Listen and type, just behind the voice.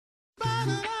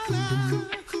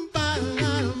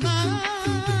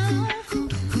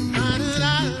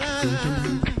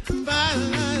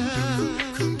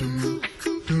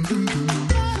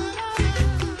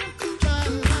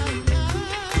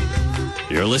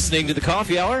listening to the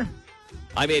Coffee Hour.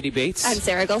 I'm Andy Bates. I'm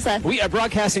Sarah Gulseth. We are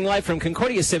broadcasting live from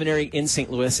Concordia Seminary in St.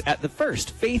 Louis at the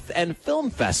first Faith and Film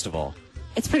Festival.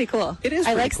 It's pretty cool. It is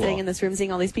I pretty like cool. sitting in this room,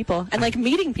 seeing all these people, and like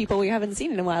meeting people we haven't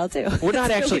seen in a while, too. We're not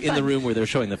It's actually really in the fun. room where they're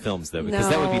showing the films, though, because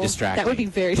that would be distracting. That would be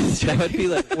very distracting. That would be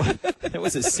like, that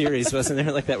was a series, wasn't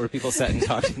there, like that, where people sat and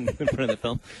talked in front of the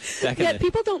film? Yeah,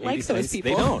 people don't like those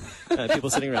people. They don't. People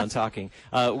sitting around talking.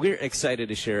 We're excited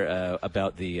to share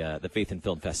about the Faith and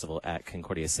Film Festival at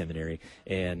Concordia Seminary,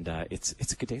 and it's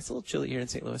a good day. It's a little chilly here in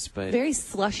St. Louis, but Very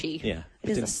slushy. Yeah. It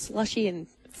is a slushy and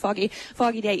foggy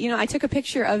day. You know, I took a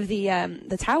picture of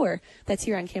the tower that's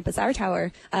here on campus, our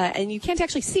tower, and you can't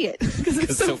actually see it because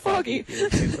it's so foggy.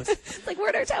 It's like,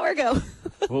 where'd our tower go?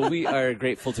 Well, we are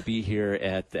grateful to be here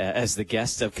as the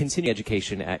guest of continuing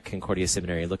education at Concordia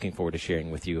Seminary. Looking forward to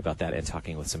sharing with you about that and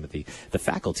talking with some of the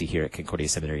faculty here at Concordia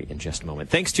Seminary in just a moment.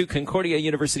 Thanks to Concordia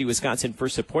University, Wisconsin for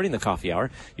supporting the Coffee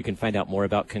Hour. You can find out more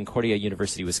about Concordia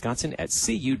University, Wisconsin at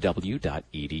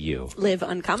cuw.edu. Live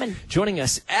uncommon. Joining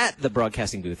us at the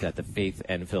broadcasting booth at the Faith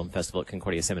and Film Festival at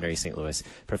Concordia Seminary, St. Louis,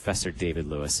 Professor David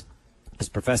Lewis. As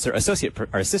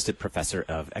assistant professor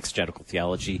of exegetical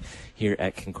theology here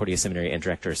at Concordia Seminary and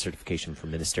director of certification for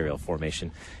ministerial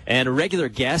formation, and a regular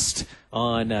guest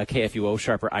on KFUO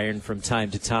Sharper Iron from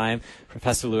time to time.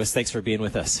 Professor Lewis, thanks for being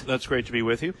with us. That's great to be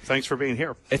with you. Thanks for being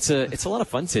here. It's a lot of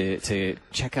fun to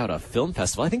check out a film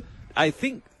festival. I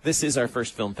think this is our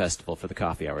first film festival for the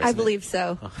Coffee Hour, isn't I believe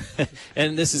so.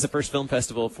 And this is the first film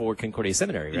festival for Concordia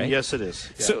Seminary, right? Yes, it is.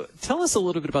 Yeah. So tell us a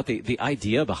little bit about the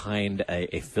idea behind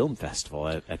a film festival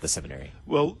at the seminary.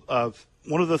 Well,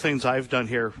 one of the things I've done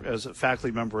here as a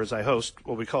faculty member is I host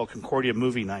what we call Concordia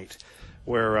Movie Night,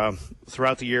 where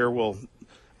throughout the year we'll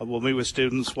meet with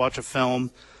students, watch a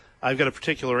film. I've got a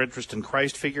particular interest in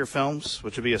Christ figure films,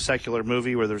 which would be a secular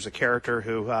movie where there's a character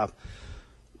who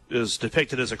is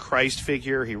depicted as a Christ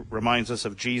figure. He reminds us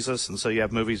of Jesus, and so you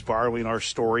have movies borrowing our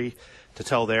story to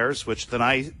tell theirs, which then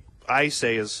I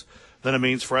say is then a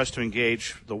means for us to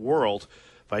engage the world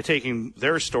by taking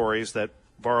their stories that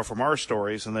borrow from our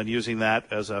stories and then using that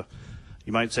as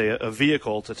you might say, a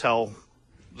vehicle to tell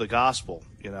the gospel.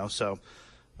 You know, so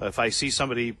if I see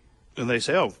somebody and they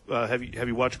say, have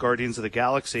you watched Guardians of the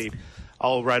Galaxy?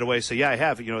 I'll right away say, yeah, I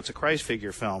have. You know, it's a Christ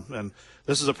figure film. And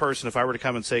this is a person, if I were to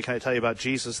come and say, can I tell you about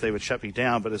Jesus, they would shut me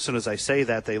down. But as soon as I say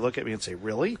that, they look at me and say,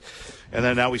 really? And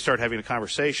then now we start having a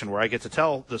conversation where I get to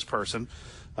tell this person,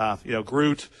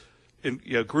 Groot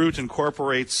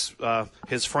incorporates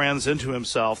his friends into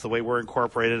himself the way we're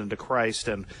incorporated into Christ.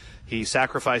 And he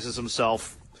sacrifices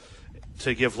himself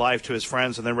to give life to his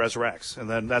friends and then resurrects. And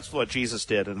then that's what Jesus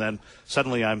did. And then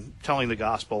suddenly I'm telling the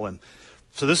gospel. And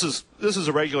so this is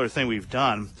a regular thing we've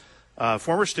done.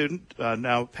 Former student,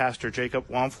 now Pastor Jacob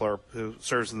Wamfler, who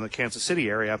serves in the Kansas City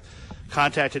area,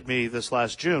 contacted me this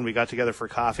last June. We got together for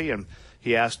coffee, and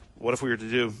he asked, what if we were to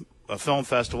do a film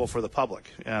festival for the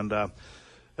public? And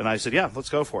I said, yeah, let's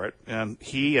go for it. And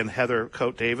he and Heather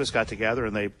Coate Davis got together,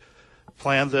 and they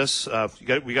planned this.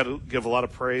 We got to give a lot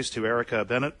of praise to Erika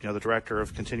Bennett, the director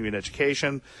of continuing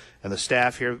education, and the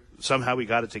staff here. Somehow we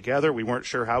got it together. We weren't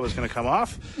sure how it was going to come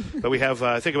off, but we have,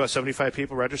 I think, about 75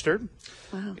 people registered.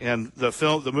 Wow. And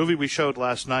the movie we showed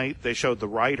last night, they showed The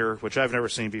Writer, which I've never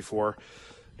seen before,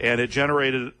 and it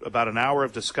generated about an hour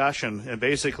of discussion. And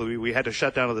basically, we had to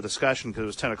shut down the discussion because it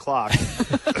was 10 o'clock.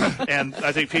 And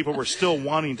I think people were still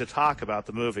wanting to talk about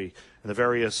the movie and the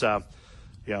various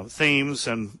themes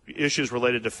and issues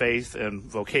related to faith and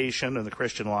vocation and the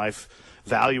Christian life,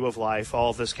 value of life. All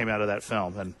of this came out of that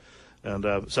film,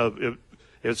 and so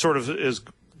it sort of is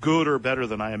good or better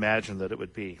than I imagined that it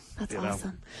would be. That's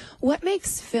awesome. What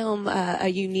makes film a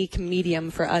unique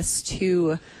medium for us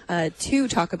to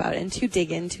talk about and to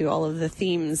dig into all of the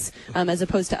themes as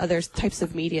opposed to other types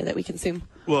of media that we consume?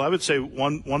 Well, I would say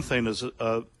one thing is,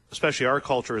 especially our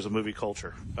culture is a movie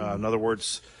culture. In other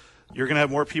words, you're going to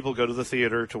have more people go to the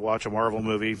theater to watch a Marvel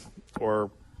movie or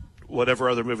whatever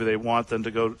other movie they want than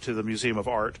to go to the Museum of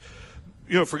Art,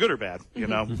 for good or bad.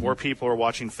 More people are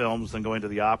watching films than going to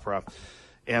the opera.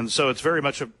 And so it's very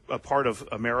much a part of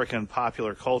American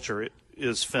popular culture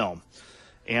is film.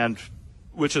 And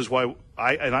which is why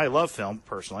I love film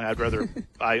personally.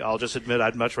 I'll just admit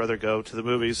I'd much rather go to the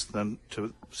movies than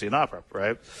to see an opera,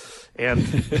 right? And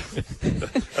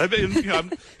I mean,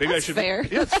 maybe I should. Fair.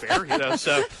 Yeah, it's fair.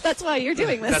 So that's why you're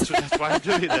doing this. That's why I'm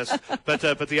doing this. But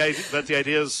the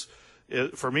idea is,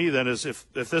 for me then, is if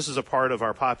this is a part of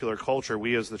our popular culture,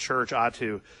 we as the church ought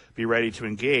to be ready to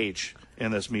engage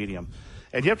in this medium.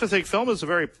 And you have to think film is a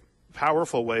very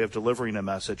powerful way of delivering a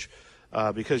message.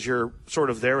 Because you're sort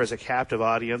of there as a captive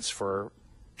audience for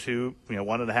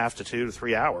 1.5 to 2 to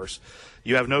 3 hours.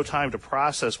 You have no time to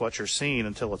process what you're seeing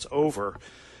until it's over.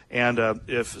 And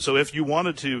if you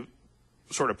wanted to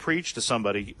sort of preach to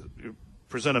somebody,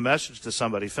 present a message to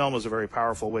somebody, film is a very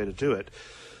powerful way to do it.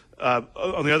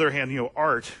 On the other hand,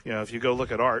 art, if you go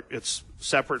look at art, it's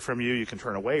separate from you. You can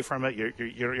turn away from it.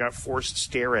 You're not forced to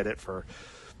stare at it for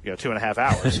 2.5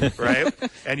 hours, right?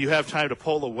 And you have time to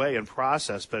pull away and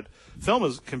process. But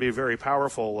film can be very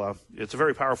powerful. It's a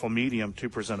very powerful medium to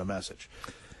present a message.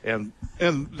 And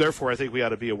therefore, I think we ought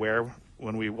to be aware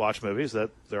when we watch movies that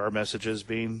there are messages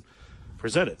being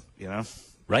presented,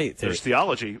 Right. There's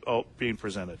theology being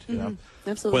presented,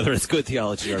 Absolutely. Whether it's good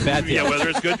theology or bad theology. Yeah, whether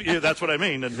it's good, that's what I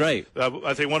mean. And, right.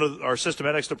 I think one of our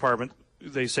systematics department,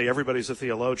 they say everybody's a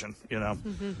theologian,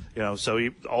 so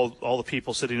all the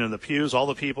people sitting in the pews, all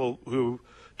the people who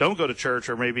don't go to church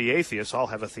or maybe atheists all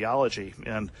have a theology.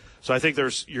 And so I think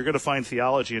you're going to find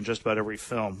theology in just about every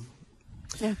film.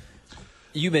 Yeah.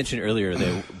 You mentioned earlier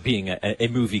that being a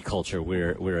movie culture,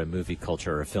 we're a movie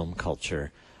culture or a film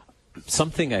culture.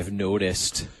 Something I've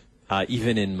noticed,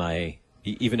 even in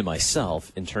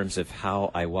myself, in terms of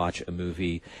how I watch a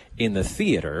movie in the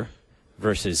theater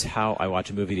versus how I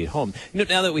watch a movie at home.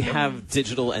 Now that we have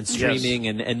digital and streaming,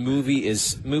 yes, and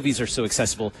movies are so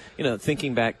accessible.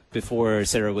 Thinking back before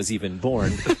Sarah was even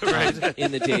born, right,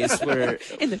 in the days where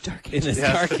in the dark ages,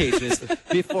 dark ages,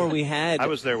 before we had, I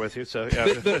was there with you, so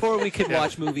yeah. Before we could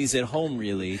watch movies at home,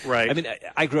 really. Right. I mean,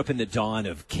 I grew up in the dawn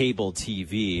of cable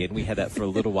TV, and we had that for a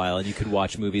little while, and you could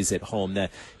watch movies at home.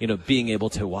 That being able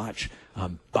to watch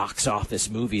box office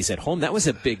movies at home, that was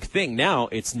a big thing. Now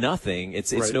it's nothing.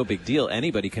 It's right, no big deal.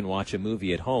 Anybody can watch a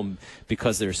movie at home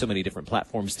because there are so many different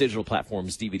platforms, digital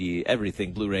platforms, DVD,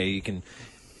 everything, Blu-ray. You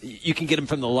can get them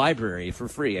from the library for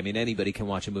free. I mean, anybody can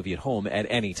watch a movie at home at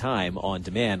any time on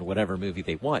demand, whatever movie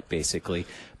they want, basically.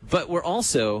 But we're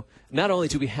also, not only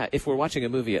do we have, if we're watching a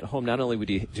movie at home, not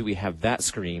only do we have that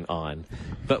screen on,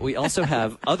 but we also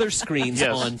have other screens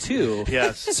yes, on too.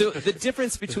 Yes. So the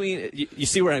difference between, you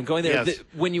see where I'm going there? Yes.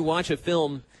 When you watch a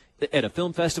film at a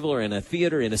film festival or in a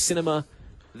theater, in a cinema,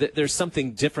 there's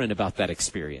something different about that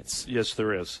experience. Yes,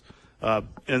 there is.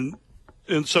 And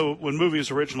so when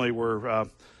movies originally were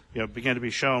began to be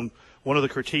shown, one of the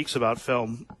critiques about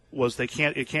film was it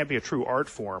can't be a true art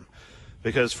form,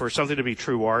 because for something to be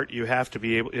true art, it has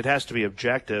to be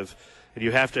objective, and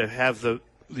you have to have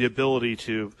the ability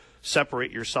to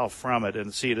separate yourself from it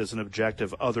and see it as an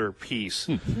objective other piece.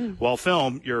 While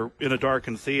film, you're in a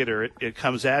darkened theater, it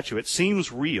comes at you. It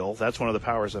seems real. That's one of the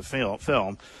powers of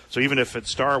film. So even if it's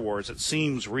Star Wars, it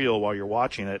seems real while you're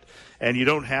watching it, and you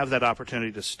don't have that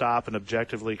opportunity to stop and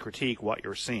objectively critique what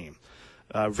you're seeing.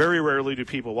 Very rarely do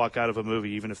people walk out of a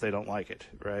movie even if they don't like it,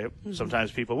 right? Mm-hmm.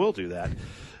 Sometimes people will do that.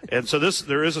 And so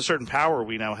there is a certain power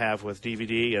we now have with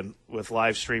DVD and with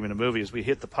live streaming a movie as we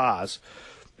hit the pause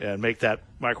and make that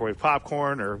microwave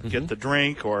popcorn or mm-hmm, get the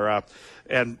drink or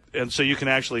and so you can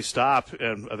actually stop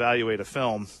and evaluate a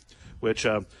film, which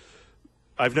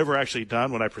I've never actually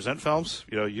done when I present films.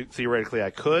 Theoretically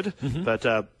I could, mm-hmm,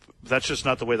 but that's just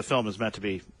not the way the film is meant to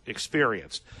be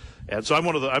experienced. And so I'm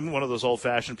one of those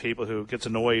old-fashioned people who gets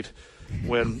annoyed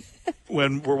when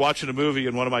we're watching a movie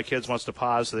and one of my kids wants to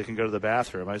pause so they can go to the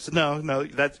bathroom. I said, no,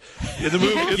 that's in the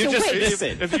movie.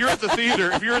 If you're at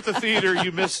the theater,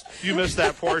 you miss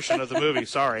that portion of the movie.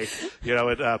 Sorry,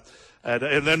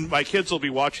 and then my kids will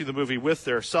be watching the movie with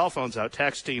their cell phones out,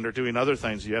 texting or doing other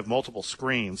things. You have multiple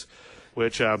screens,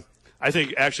 which I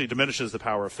think actually diminishes the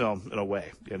power of film in a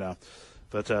way.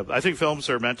 But I think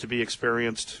films are meant to be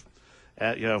experienced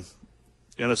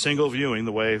in a single viewing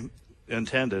the way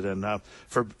intended, and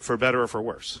for better or for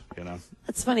worse.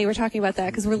 It's funny we're talking about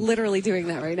that because we're literally doing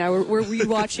that right now. We're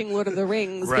rewatching Lord of the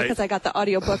Rings right, because I got the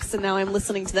audiobooks and now I'm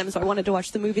listening to them, so I wanted to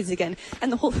watch the movies again.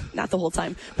 And not the whole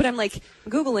time, but I'm like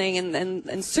Googling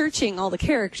and searching all the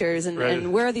characters and, right,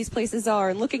 and where these places are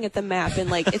and looking at the map, and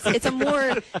like it's a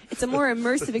more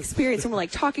immersive experience when we're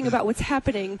like talking about what's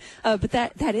happening. But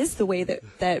that is the way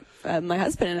that my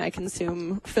husband and I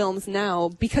consume films now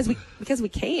because we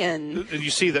can. And you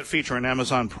see that feature on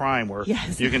Amazon Prime where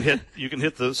yes, you can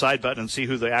hit the side button and see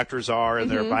who the actors are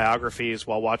and their biographies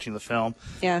while watching the film.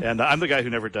 Yeah. And I'm the guy who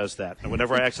never does that. And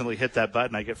whenever I accidentally hit that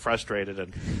button, I get frustrated.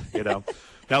 And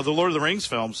now the Lord of the Rings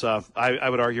films, I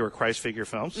would argue are Christ figure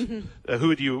films. Mm-hmm. Who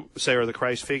would you say are the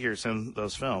Christ figures in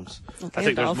those films? Well, I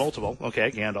think there's multiple. Okay,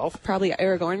 Gandalf. Probably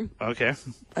Aragorn. Okay.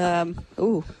 I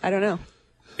don't know.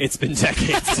 It's been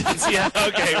decades since. Yeah.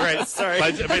 Okay. Right. Sorry.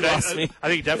 I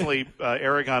think definitely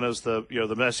Aragorn is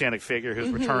the messianic figure who's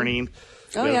returning.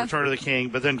 Return of the King.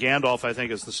 But then Gandalf, I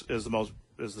think, is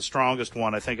the strongest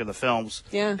one. I think in the films.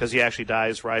 Yeah. Because he actually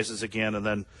dies, rises again, and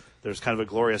then there's kind of a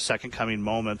glorious second coming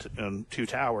moment in Two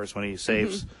Towers when he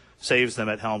saves them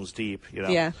at Helm's Deep. You know.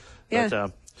 Yeah. Yeah.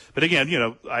 But again, you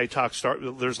know,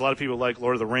 there's a lot of people like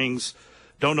Lord of the Rings,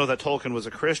 don't know that Tolkien was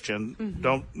a Christian,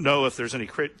 don't know if there's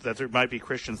that there might be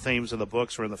Christian themes in the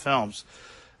books or in the films.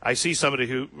 I see somebody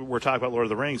who we're talking about Lord of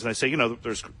the Rings, and I say, you know,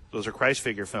 those are Christ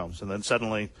figure films, and then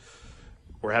suddenly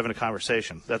we're having a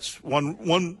conversation. That's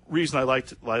one reason I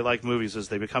like movies, is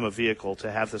they become a vehicle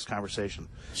to have this conversation.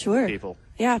 Sure. With people.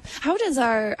 Yeah. How does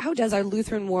our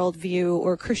Lutheran worldview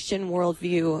or Christian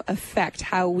worldview affect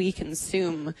how we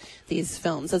consume these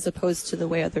films as opposed to the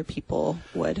way other people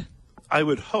would? I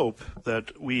would hope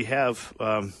that we have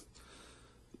our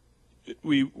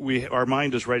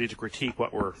mind is ready to critique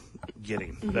what we're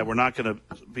getting. That we're not going to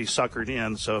be suckered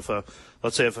in. So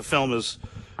let's say if a film is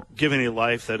giving a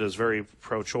life that is very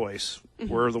pro-choice,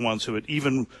 we're the ones who would,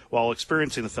 even while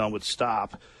experiencing the film, would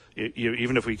stop.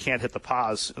 Even if we can't hit the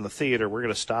pause in the theater, we're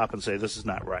going to stop and say this is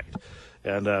not right.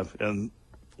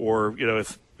 Or you know,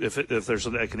 if there's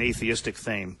like an atheistic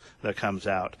theme that comes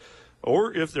out,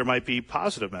 or if there might be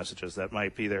positive messages that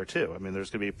might be there too. I mean, there's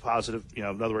going to be positive, you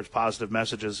know, in other words, positive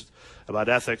messages about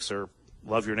ethics or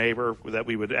love your neighbor that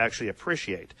we would actually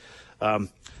appreciate. I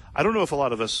don't know if a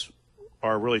lot of us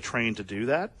are really trained to do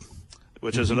that,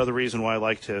 which is another reason why I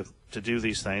like to do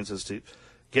these things, is to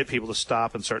get people to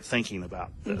stop and start thinking about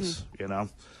this. You know,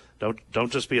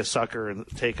 don't just be a sucker and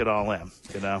take it all in.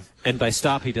 You know. And by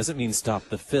stop, he doesn't mean stop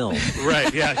the film.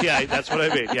 Right? Yeah. That's what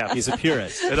I mean. Yeah. He's a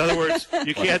purist. In other words,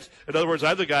 you can't. In other words,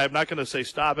 I'm the guy. I'm not going to say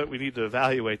stop it. We need to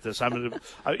evaluate this.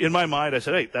 In my mind, I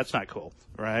said, hey, that's not cool.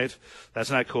 Right?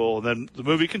 That's not cool. And then the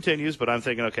movie continues, but I'm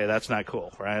thinking, okay, that's not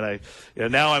cool. Right?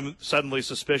 Now I'm suddenly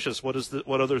suspicious.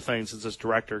 What other things is this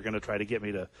director going to try to get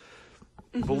me to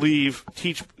believe,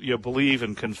 believe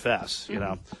and confess? You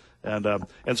know. And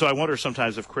so I wonder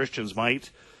sometimes if Christians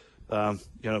might,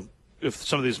 if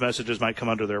some of these messages might come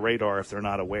under their radar if they're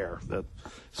not aware.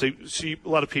 See, a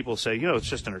lot of people say, it's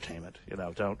just entertainment.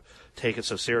 Don't take it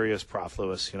so serious, Prof.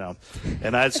 Lewis.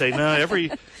 And I'd say no.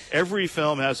 Every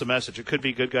film has a message. It could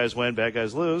be good guys win, bad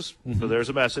guys lose. So there's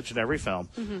a message in every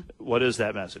film. What is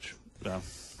that message?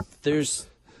 There's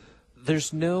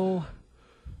no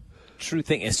true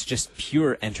thing. It's just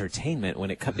pure entertainment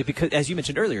when it comes, because as you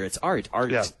mentioned earlier, it's art.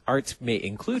 Art may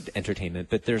include entertainment,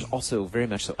 but there's also very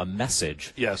much so a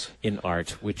message in art,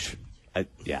 which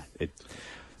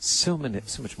so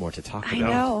much more to talk about. I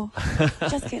know.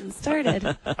 Just getting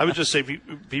started. I would just say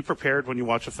be prepared when you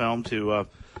watch a film to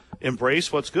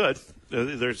embrace what's good.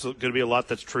 There's going to be a lot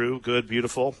that's true, good,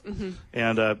 beautiful,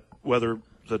 and whether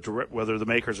the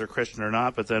makers are Christian or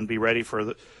not, but then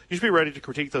you should be ready to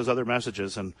critique those other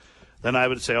messages. And then I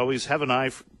would say always have an eye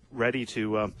ready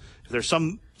to, if there's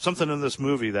something in this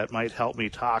movie that might help me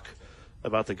talk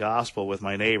about the gospel with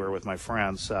my neighbor, with my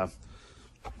friends,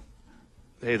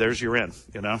 hey, there's your in,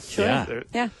 Sure.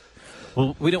 Yeah.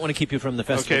 Well, we don't want to keep you from the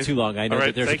festival too long. I know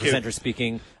that there's a presenter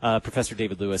speaking, Professor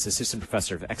David Lewis, Assistant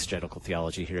Professor of Exegetical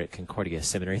Theology here at Concordia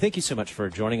Seminary. Thank you so much for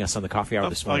joining us on the Coffee Hour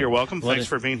this morning. Oh, you're welcome. Thanks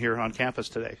for being here on campus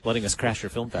today. Letting us crash your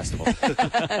film festival.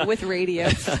 With radio.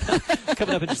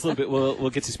 Coming up in just a little bit, we'll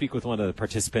get to speak with one of the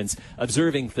participants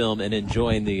observing film and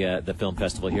enjoying the film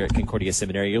festival here at Concordia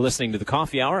Seminary. You're listening to the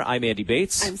Coffee Hour. I'm Andy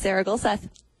Bates. I'm Sarah Gulseth.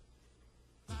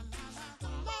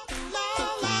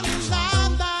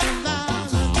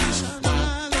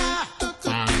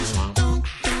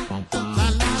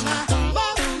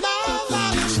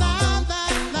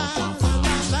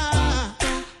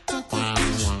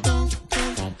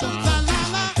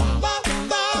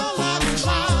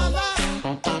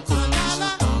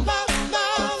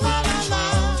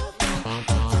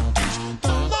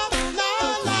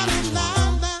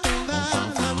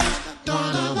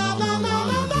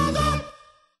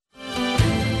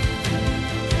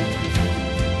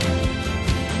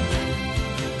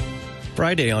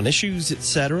 Friday on Issues,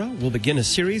 Etc., we'll begin a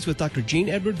series with Dr. Gene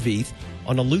Edward Veith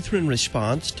on a Lutheran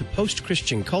response to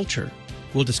post-Christian culture.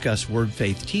 We'll discuss word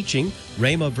faith teaching,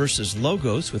 Rhema versus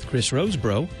Logos with Chris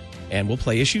Roseborough, and we'll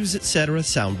play Issues, Etc.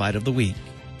 Soundbite of the Week.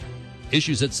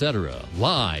 Issues, Etc.,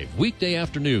 live weekday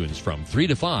afternoons from 3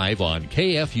 to 5 on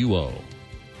KFUO.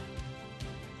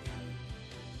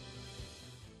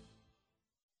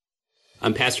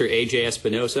 I'm Pastor A.J.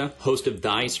 Espinosa, host of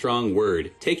Thy Strong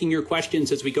Word, taking your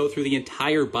questions as we go through the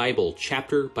entire Bible,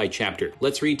 chapter by chapter.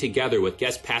 Let's read together with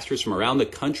guest pastors from around the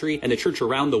country and the church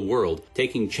around the world,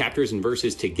 taking chapters and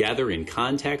verses together in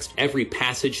context, every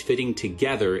passage fitting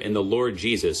together in the Lord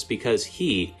Jesus, because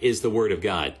He is the Word of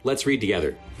God. Let's read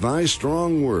together. Thy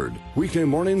Strong Word, weekday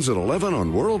mornings at 11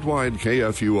 on Worldwide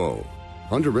KFUO.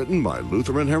 Underwritten by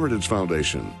Lutheran Heritage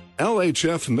Foundation,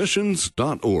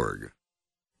 lhfmissions.org.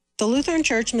 The Lutheran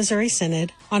Church Missouri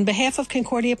Synod, on behalf of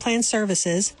Concordia Plan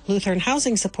Services, Lutheran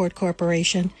Housing Support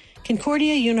Corporation,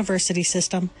 Concordia University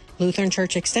System, Lutheran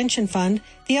Church Extension Fund,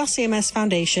 the LCMS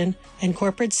Foundation, and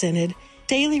Corporate Synod,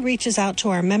 daily reaches out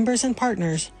to our members and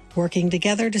partners, working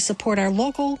together to support our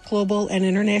local, global, and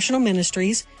international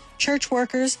ministries, church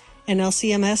workers, and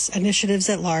LCMS initiatives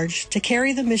at large to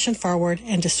carry the mission forward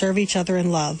and to serve each other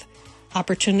in love.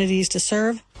 Opportunities to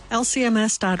serve,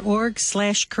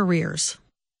 lcms.org/careers.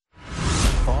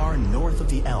 Far north of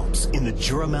the Alps, in the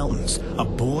Jura Mountains, a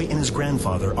boy and his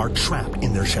grandfather are trapped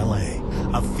in their chalet.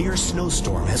 A fierce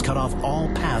snowstorm has cut off all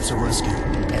paths of rescue,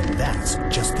 and that's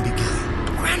just the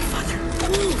beginning. Grandfather,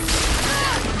 move!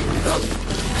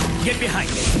 Get behind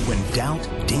me! When doubt,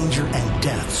 danger, and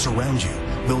death surround you,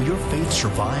 will your faith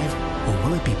survive, or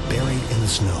will it be buried in the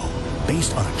snow?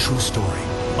 Based on a true story,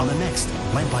 on the next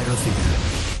Lamplighter Theater.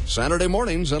 Saturday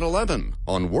mornings at 11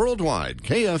 on Worldwide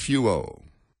KFUO.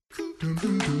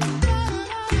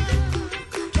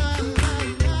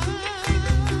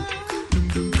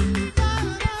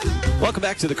 Welcome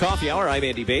back to the Coffee Hour. I'm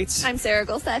Andy Bates. I'm Sarah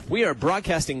Gulseth. We are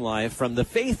broadcasting live from the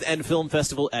Faith and Film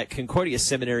Festival at Concordia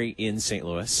Seminary in St.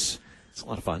 Louis. It's a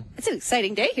lot of fun. It's an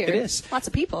exciting day here. It is. Lots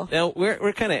of people. Now,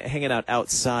 we're kind of hanging out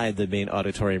outside the main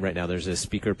auditorium right now. There's a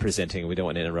speaker presenting, and we don't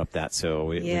want to interrupt that, so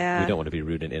we don't want to be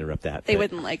rude and interrupt that. They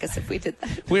wouldn't like us if we did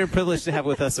that. We're privileged to have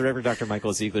with us the Reverend Dr.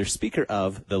 Michael Ziegler, speaker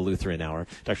of the Lutheran Hour.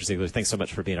 Dr. Ziegler, thanks so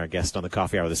much for being our guest on the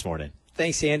Coffee Hour this morning.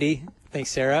 Thanks, Andy.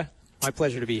 Thanks, Sarah. My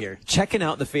pleasure to be here. Checking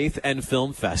out the Faith and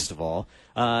Film Festival.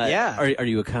 Yeah. Are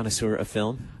you a connoisseur of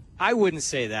film? I wouldn't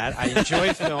say that. I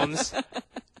enjoy films,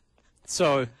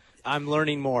 so I'm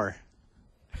learning more.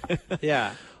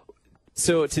 Yeah.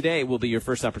 So today will be your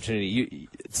first opportunity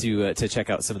to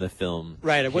check out some of the film.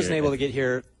 Right. I wasn't able to get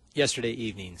here yesterday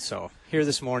evening, so here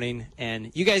this morning, and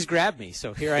you guys grabbed me,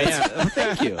 so here I am.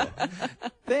 Thank you.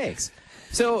 Thanks.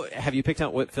 So have you picked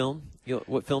out what films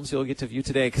you'll get to view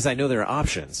today? Because I know there are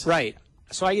options. Right.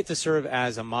 So I get to serve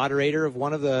as a moderator of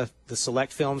one of the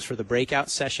select films for the breakout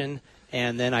session.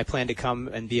 And then I plan to come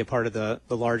and be a part of the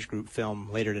large group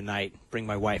film later tonight. Bring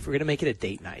my wife. We're going to make it a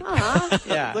date night.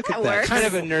 Yeah. Look at that. Works. Kind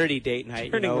of a nerdy date night.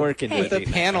 Turning work into with a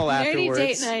panel afterwards. Nerdy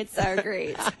date nights are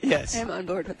great. Yes. I'm on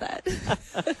board with that.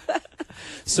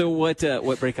 So what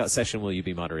breakout session will you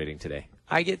be moderating today?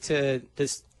 I get to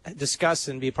discuss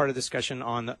and be a part of the discussion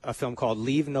on a film called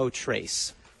Leave No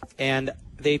Trace. And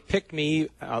they picked me,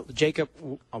 Jacob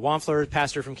Wamfler,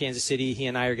 pastor from Kansas City. He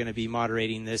and I are going to be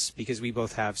moderating this because we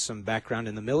both have some background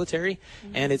in the military.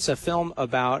 Mm-hmm. And it's a film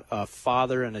about a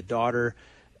father and a daughter,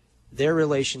 their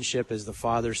relationship as the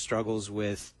father struggles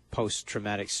with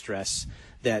post-traumatic stress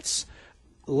that's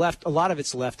left, a lot of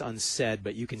it's left unsaid,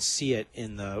 but you can see it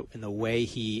in the way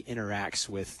he interacts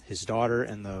with his daughter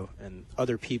and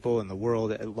other people in the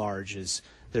world at large. Is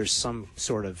there's some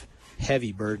sort of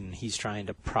heavy burden he's trying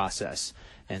to process,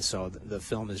 and so the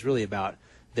film is really about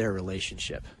their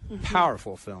relationship. Mm-hmm.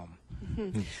 Powerful film.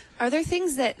 Mm-hmm. Are there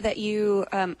things that you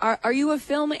are you a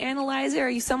film analyzer? Are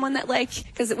you someone that, like,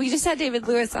 because we just had David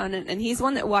Lewis on, and he's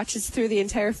one that watches through the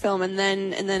entire film and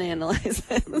then analyzes?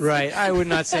 Right. I would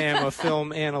not say I'm a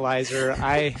film analyzer.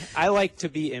 I like to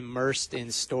be immersed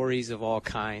in stories of all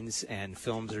kinds, and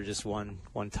films are just one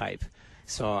type.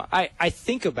 So I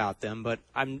think about them, but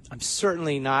I'm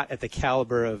certainly not at the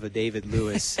caliber of a David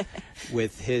Lewis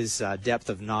with his depth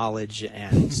of knowledge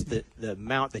and the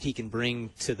amount that he can bring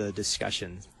to the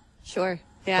discussion. Sure.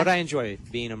 Yeah. But I enjoy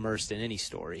being immersed in any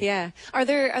story. Yeah. Are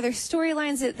there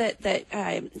storylines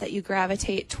that you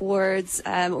gravitate towards,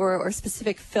 or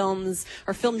specific films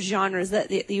or film genres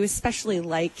that you especially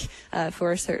like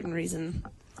for a certain reason?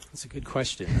 That's a good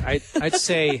question. I'd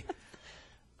say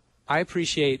I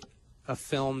appreciate a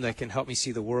film that can help me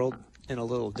see the world in a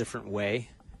little different way,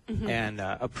 mm-hmm. and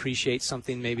appreciate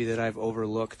something maybe that I've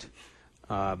overlooked.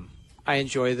 I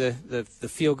enjoy the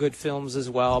feel-good films as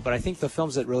well, but I think the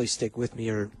films that really stick with me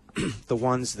are the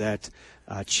ones that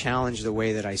challenge the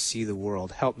way that I see the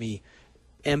world, help me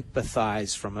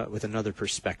empathize with another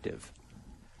perspective.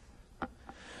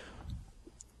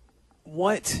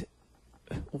 What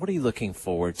are you looking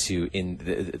forward to in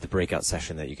the breakout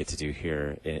session that you get to do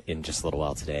here in just a little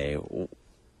while today?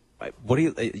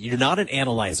 You're not an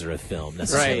analyzer of film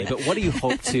necessarily, right. But what do you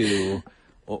hope to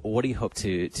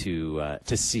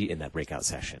see in that breakout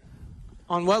session?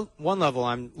 On one level,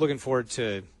 I'm looking forward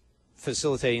to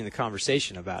facilitating the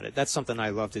conversation about it. That's something I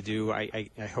love to do. I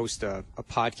host a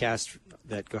podcast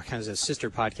that kind of a sister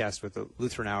podcast with the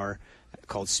Lutheran Hour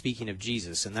called Speaking of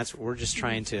Jesus, and that's what we're just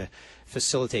trying to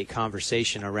facilitate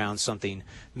conversation around something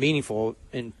meaningful,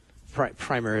 in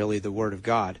primarily the Word of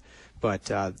God. But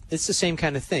it's the same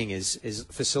kind of thing, is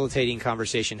facilitating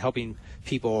conversation, helping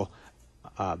people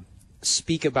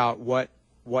speak about what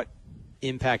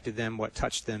impacted them, what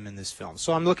touched them in this film.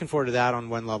 So I'm looking forward to that on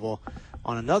one level.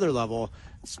 On another level,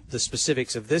 the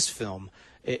specifics of this film,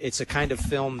 it's a kind of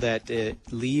film that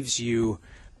leaves you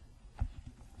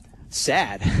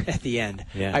sad at the end.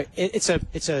 Yeah. It's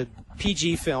a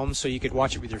PG film, so you could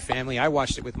watch it with your family. I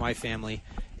watched it with my family.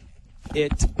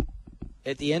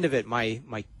 At the end of it, my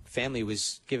family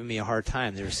was giving me a hard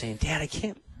time. They were saying, "Dad, I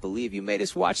can't believe you made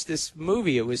us watch this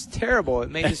movie. It was terrible.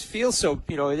 It made us feel so,"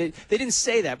 they didn't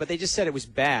say that, but they just said it was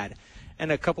bad.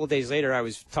 And a couple of days later, I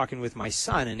was talking with my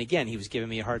son, and again, he was giving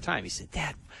me a hard time. He said,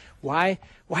 "Dad, why'd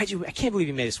you, I can't believe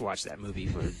you made us watch that movie.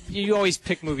 You always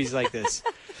pick movies like this."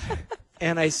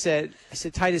 And I said,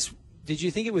 "Titus, did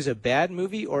you think it was a bad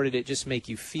movie, or did it just make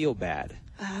you feel bad?"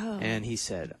 Oh. And he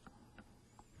said,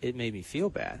 "It made me feel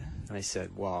bad." And I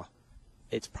said, "Well,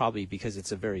 it's probably because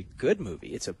it's a very good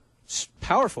movie. It's a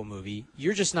powerful movie.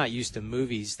 You're just not used to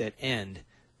movies that end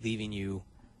leaving you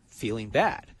feeling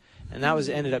bad." And that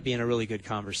ended up being a really good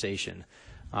conversation,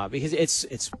 because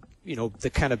it's the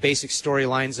kind of basic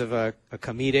storylines of a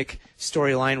comedic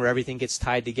storyline where everything gets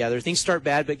tied together. Things start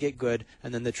bad but get good,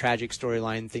 and then the tragic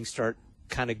storyline, things start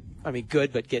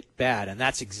good but get bad. And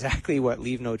that's exactly what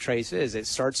Leave No Trace is. It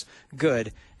starts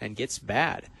good and gets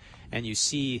bad. And you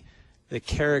see the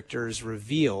characters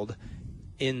revealed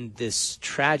in this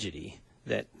tragedy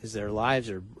that as their lives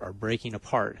are breaking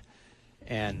apart.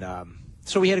 And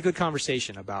so we had a good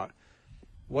conversation about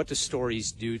what do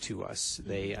stories do to us.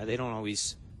 They don't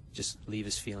always just leave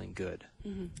us feeling good.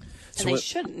 Mm-hmm. And they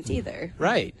shouldn't either.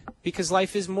 Right, because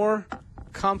life is more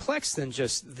complex than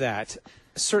just that.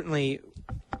 Certainly,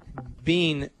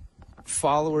 being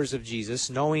followers of Jesus,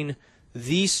 knowing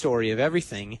the story of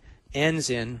everything, ends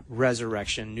in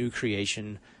resurrection, new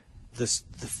creation,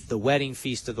 the wedding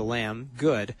feast of the Lamb,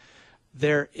 good.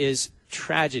 There is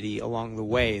tragedy along the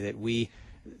way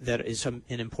that is an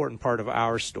important part of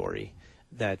our story,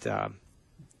 that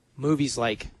movies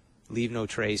like Leave No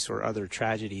Trace or other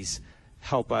tragedies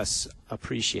help us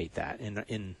appreciate that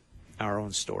in our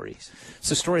own stories.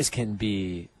 So stories can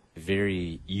be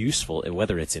very useful,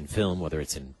 whether it's in film, whether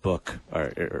it's in book,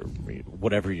 or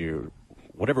whatever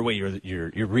way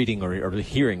you're reading or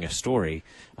hearing a story.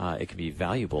 It can be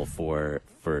valuable for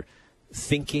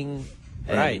thinking,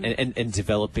 right, and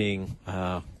developing.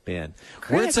 Man,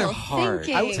 words are hard.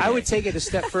 I would take it a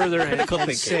step further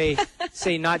and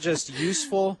say not just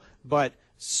useful, but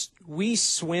we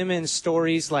swim in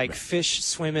stories like fish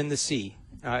swim in the sea.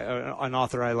 An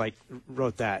author I like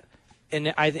wrote that,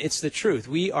 and it's the truth.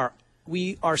 We are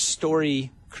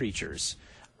story creatures.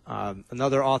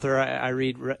 Another author I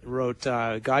read wrote,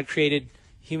 "God created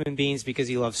human beings because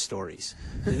He loves stories."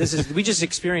 We just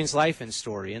experience life in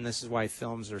story, and this is why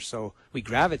films are we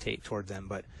gravitate toward them,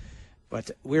 but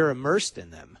we're immersed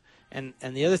in them. And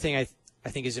the other thing I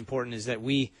think is important is that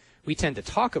we tend to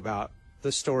talk about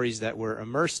the stories that we're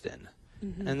immersed in.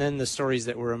 Mm-hmm. And then the stories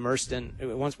that we're immersed in,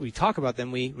 once we talk about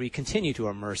them, we continue to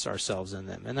immerse ourselves in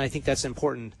them. And I think that's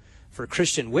important for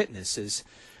Christian witness, is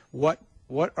what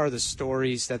are the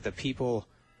stories that the people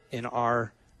in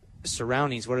our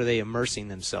surroundings, what are they immersing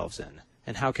themselves in?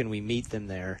 And how can we meet them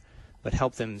there, but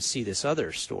help them see this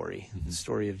other story, the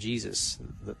story of Jesus.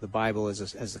 The Bible as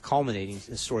the culminating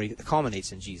story that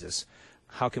culminates in Jesus.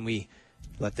 How can we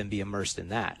let them be immersed in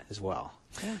that as well?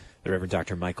 Yeah. The Reverend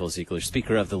Dr. Michael Ziegler,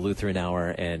 speaker of the Lutheran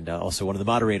Hour, and also one of the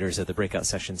moderators of the breakout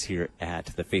sessions here at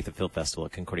the Faith and Film Festival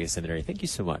at Concordia Seminary. Thank you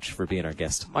so much for being our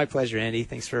guest. My pleasure, Andy.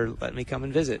 Thanks for letting me come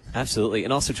and visit. Absolutely.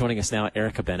 And also joining us now,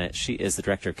 Erika Bennett. She is the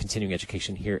Director of Continuing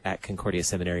Education here at Concordia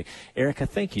Seminary. Erika,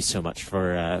 thank you so much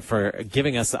for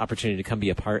giving us the opportunity to come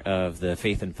be a part of the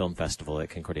Faith and Film Festival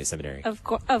at Concordia Seminary.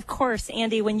 Of course,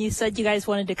 Andy, when you said you guys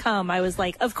wanted to come, I was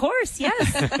like, of course,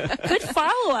 yes. Good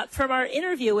follow-up from our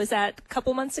interview. Was that a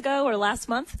couple months ago or last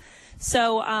month?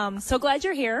 So glad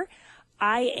you're here.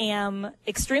 I am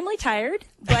extremely tired,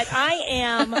 but I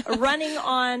am running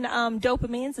on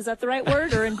dopamines. Is that the right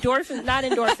word? Or endorphins? Not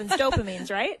endorphins,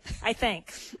 dopamines, right? I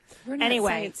think.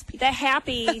 Anyway, the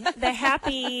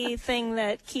happy thing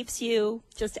that keeps you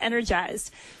just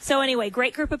energized. So anyway,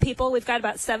 great group of people. We've got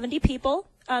about 70 people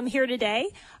here today.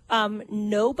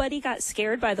 Nobody got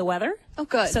scared by the weather. Oh,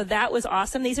 good. So that was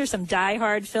awesome. These are some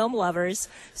diehard film lovers.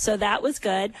 So that was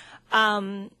good.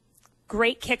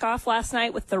 Great kickoff last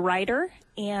night with the writer,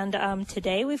 and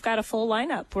today we've got a full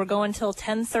lineup. We're going till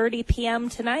 10:30 p.m.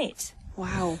 tonight.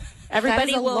 Wow.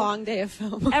 Everybody that is a long day of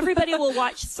film. Everybody will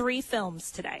watch 3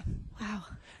 films today. Wow.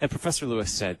 And Professor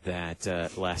Lewis said that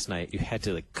last night you had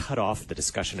to cut off the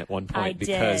discussion at one point I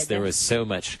because did. there was so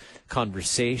much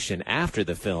conversation after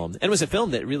the film. And it was a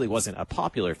film that really wasn't a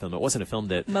popular film. It wasn't a film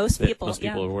that most people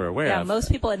were aware of. Yeah,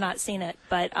 most people had not seen it,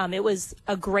 but it was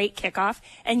a great kickoff.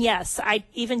 And yes, I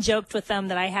even joked with them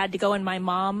that I had to go in my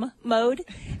mom mode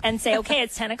and say, okay,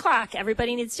 it's 10 o'clock.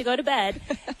 Everybody needs to go to bed.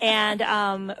 And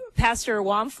Pastor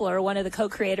Wamfler, one of the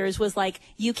co-creators, was like,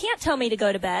 you can't tell me to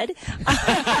go to bed.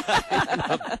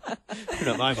 You're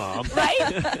not my mom.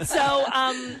 Right?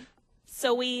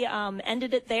 So we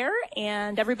ended it there,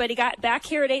 and everybody got back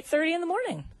here at 8:30 in the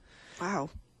morning.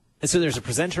 Wow. And so there's a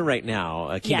presenter right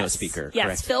now, a keynote speaker, Yes,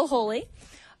 correct? Phil Holy.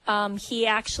 He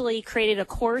actually created a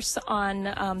course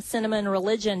on cinema and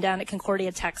religion down at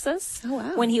Concordia, Texas,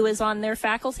 when he was on their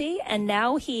faculty, and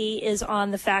now he is on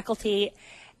the faculty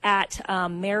at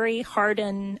Mary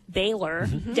Hardin Baylor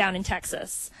down in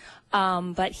Texas.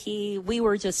 But we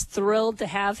were just thrilled to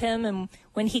have him. And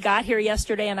when he got here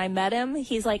yesterday and I met him,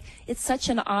 he's like, it's such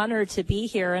an honor to be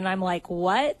here. And I'm like,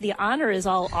 what? The honor is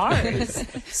all ours.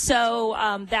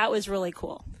 So that was really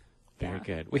cool. Very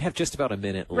good. We have just about a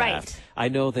minute left. Right. I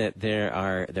know that there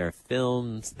are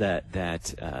films that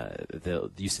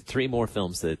you said 3 more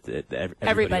films that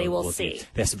everybody will see.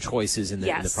 There's some choices in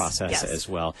the process as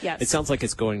well. Yes. It sounds like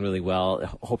it's going really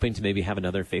well. Hoping to maybe have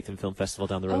another Faith and Film Festival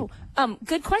down the road.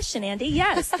 Good question, Andy.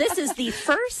 Yes, this is the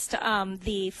first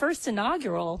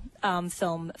inaugural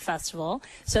film festival.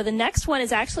 So the next one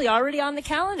is actually already on the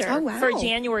calendar for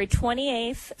January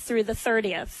 28th through the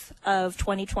 30th of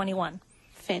 2021.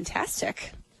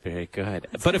 Fantastic. Very good.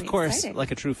 But of course, exciting. Like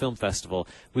a true film festival,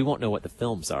 we won't know what the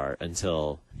films are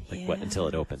until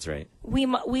it opens, right? We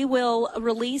will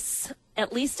release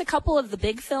at least a couple of the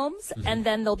big films, and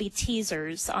then there'll be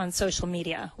teasers on social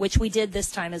media, which we did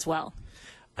this time as well.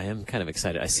 I am kind of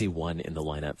excited. I see one in the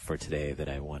lineup for today that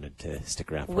I wanted to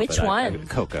stick around for. Which one?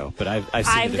 Coco, but I've seen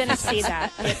I'm going to see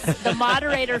that. The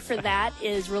moderator for that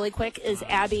is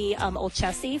Abby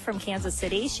Olchesi from Kansas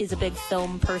City. She's a big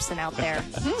film person out there.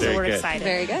 So we're excited.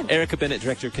 Very good. Erika Bennett,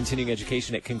 Director of Continuing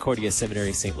Education at Concordia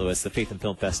Seminary St. Louis, the Faith and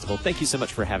Film Festival. Thank you so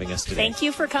much for having us today. Thank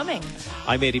you for coming.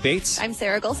 I'm Andy Bates. I'm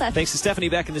Sarah Gulseth. Thanks to Stephanie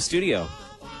back in the studio.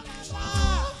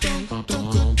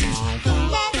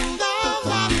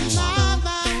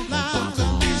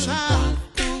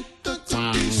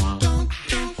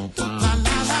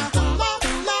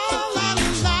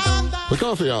 The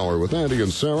Coffee Hour with Andy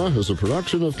and Sarah is a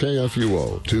production of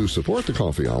KFUO. To support the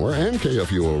Coffee Hour and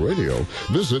KFUO Radio,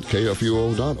 visit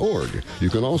KFUO.org. You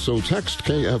can also text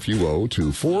KFUO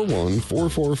to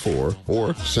 41444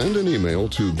 or send an email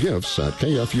to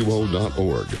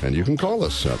gifts@KFUO.org. And you can call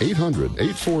us at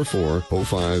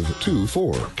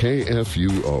 800-844-0524.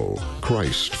 KFUO.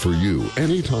 Christ for you,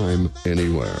 anytime,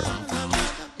 anywhere.